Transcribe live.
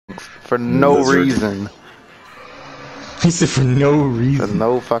for no reason. He said for no reason. For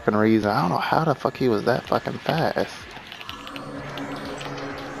no fucking reason. I don't know how the fuck he was that fucking fast.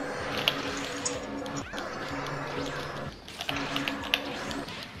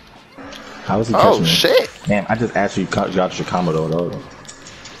 How was he catching Oh, me? shit. Man, I just actually got your combo though.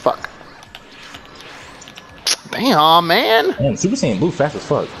 Fuck. Damn, man. Man, Super Saiyan Blue fast as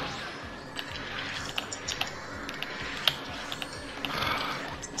fuck.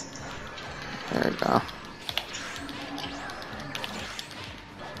 There you go.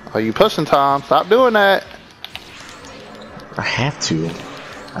 Oh, you pushing, Tom. Stop doing that. I have to.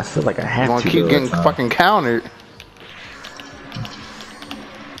 I feel like I have You to. gonna keep getting fucking countered.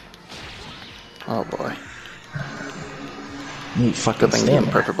 Oh boy. Need fucking Good thing you didn't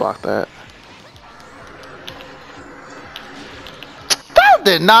stamina. perfect block that. That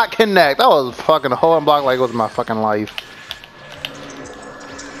did not connect. That was fucking holding block like it was my fucking life.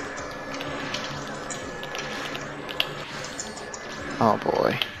 Oh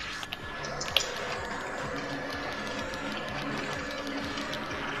boy.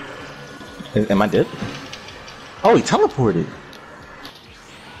 Am I dead? Oh, he teleported.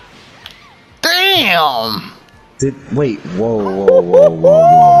 Damn! Wait, whoa.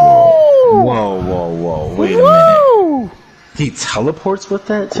 Wait a minute. He teleports with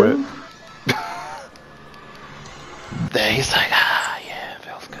that too? There he's like, ah, yeah,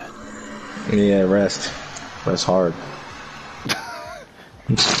 feels good. Yeah, rest. Rest hard.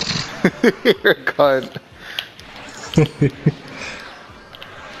 You're a cunt.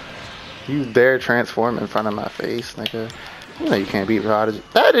 You dare transform in front of my face, nigga. You know you can't beat Prodigy.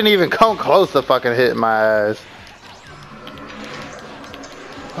 That didn't even come close to fucking hitting my ass.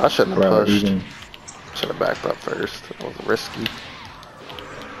 I shouldn't have pushed. Should have backed up first. It was risky.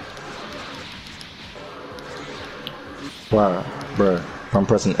 Wow, bruh. I'm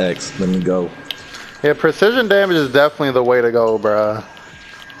pressing X. Let me go. Yeah, precision damage is definitely the way to go, bruh.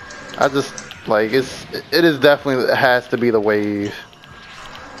 I just, like, it is definitely, it has to be the wave.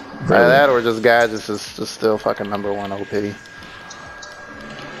 Really? That or just gadgets is just still fucking #1 OP.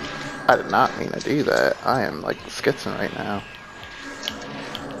 I did not mean to do that. I am like skitzing right now.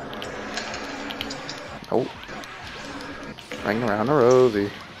 Nope. Ring around the rosy.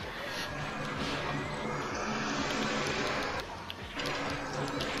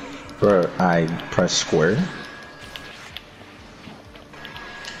 Bruh, I press square.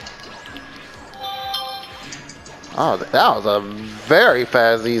 Oh, that was a very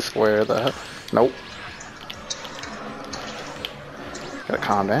fast Z square. Nope. Gotta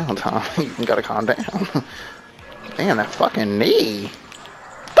calm down, Tom. You gotta calm down. Damn, that fucking knee.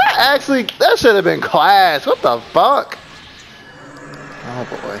 That should have been class. What the fuck? Oh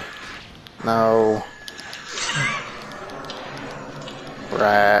boy. No.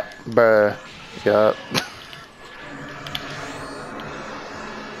 Right. Bruh. Yup.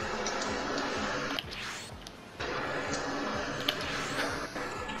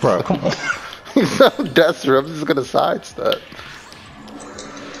 Bro, come on. He's so desperate. I'm just gonna sidestep.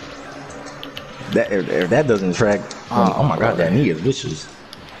 If that doesn't track, oh my god, that knee is vicious.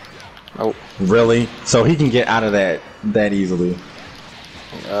 Nope. Really? So he can get out of that easily.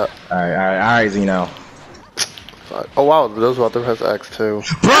 Yep. Alright, Zeno. Fuck. Oh wow, those were about to press X too.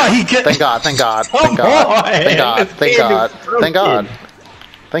 Bro, he get. Thank God, thank God, Come thank God, on. thank God, thank God, This thank is God.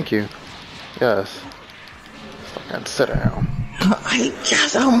 Thank you. Yes. Fucking sit down. I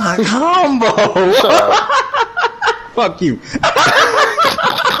just on my combo. Shut up. Fuck you.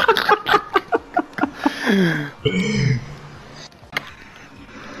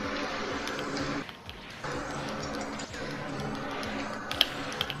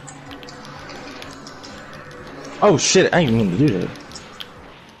 Oh shit, I didn't mean to do that.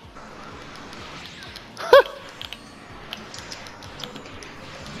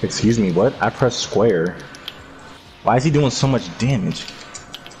 Excuse me, what? I pressed square. Why is he doing so much damage?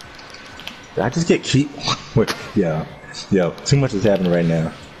 Did I just get keep? Wait, yeah, too much is happening right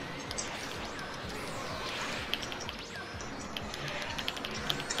now.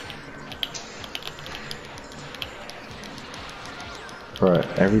 Bruh,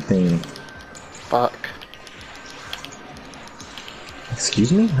 everything. Fuck.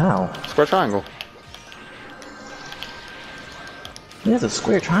 Excuse me? How? Square triangle. There's a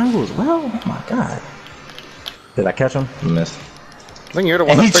square triangle as well? Oh my god. Did I catch him? I missed. I think you're the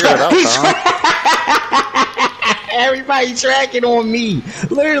one that figured it out, Tom. Everybody tracking on me.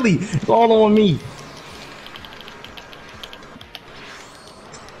 Literally, it's all on me.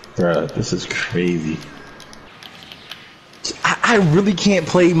 Bruh, this is crazy. I I really can't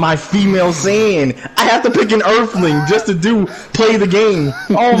play my female Saiyan. I have to pick an Earthling just to play the game.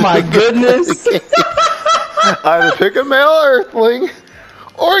 Oh my goodness. Either pick a male Earthling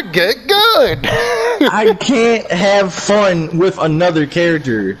or get good. I can't have fun with another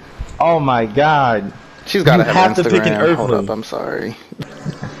character. Oh my god. She's gotta You have have to pick an Instagram. Hold Earthling. up, I'm sorry.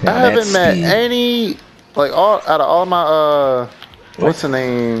 Now I haven't that's met speed. any, like, out of all my, what's the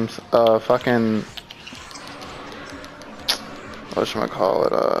names? Fucking,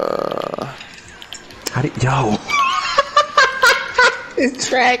 whatchamacallit, How did yo? It's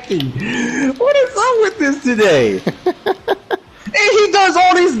tracking. What is up with this today? And he does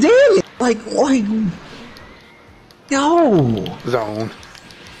all this damage. Like, yo, Zone.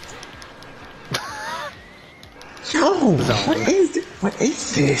 what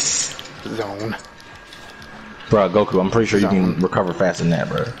is this? Zone. Bro, Goku, I'm pretty sure you Zone. can recover faster than that,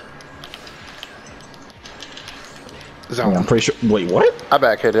 bro. Zone. I'm pretty sure. Wait, what? I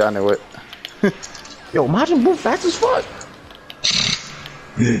back hit it, I knew it. Yo, Majin Buu fast as fuck.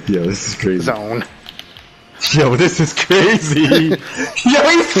 Yo, this is crazy. Zone. Yo, this is crazy. Yo,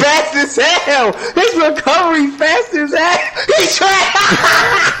 he's fast as hell. His recovery fast as hell. He's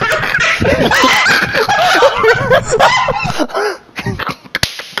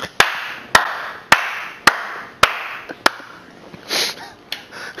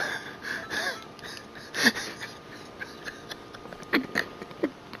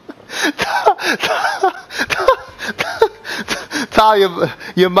Ty,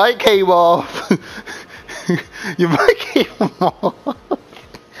 your mic came off. Your mic came off.